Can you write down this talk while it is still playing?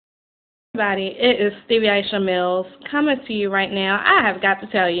Everybody, it is Stevie Aisha Mills coming to you right now. I have got to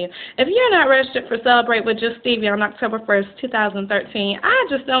tell you, if you're not registered for Celebrate with Just Stevie on October 1st, 2013, I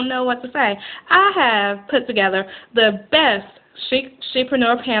just don't know what to say. I have put together the best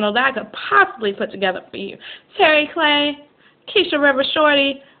shepreneur panel that I could possibly put together for you. Terry Clay, Keisha Rivers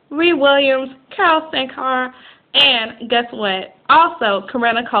Shorty, Ree Williams, Carol Stankar, and guess what? Also,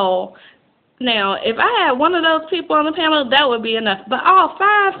 Corinna Cole. Now, if I had one of those people on the panel, that would be enough. But all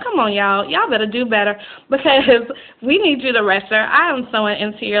five, come on, y'all. Y'all better do better because we need you to register. I am sowing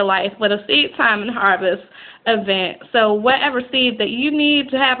into your life with a seed time and harvest event. So whatever seed that you need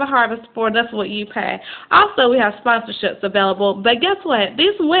to have a harvest for, that's what you pay. Also, we have sponsorships available. But guess what?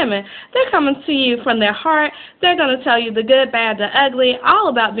 These women, they're coming to you from their heart. They're going to tell you the good, bad, the ugly, all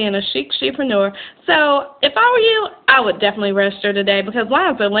about being a chic shepreneur. So if I were you, I would definitely register today because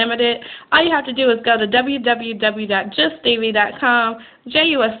lines are limited. All you have to do is go to www.juststevie.com,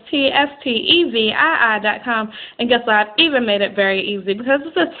 JUSTSTEVII.com, and guess what? I've even made it very easy because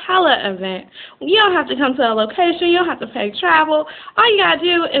it's a tele event. You don't have to come to a location. You don't have to pay travel. All you got to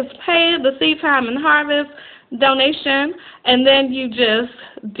do is pay the seed time and harvest donation, and then you just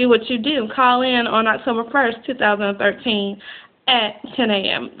do what you do. Call in on October 1st, 2013 at 10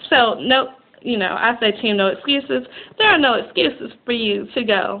 a.m. So, no, I say team no excuses. There are no excuses for you to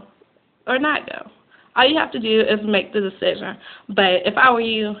go or not go. All you have to do is make the decision. But if I were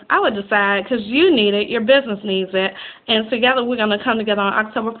you, I would decide because you need it, your business needs it, and together we're going to come together on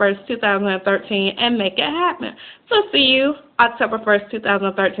October 1st, 2013 and make it happen. So see you October 1st,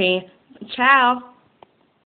 2013. Ciao.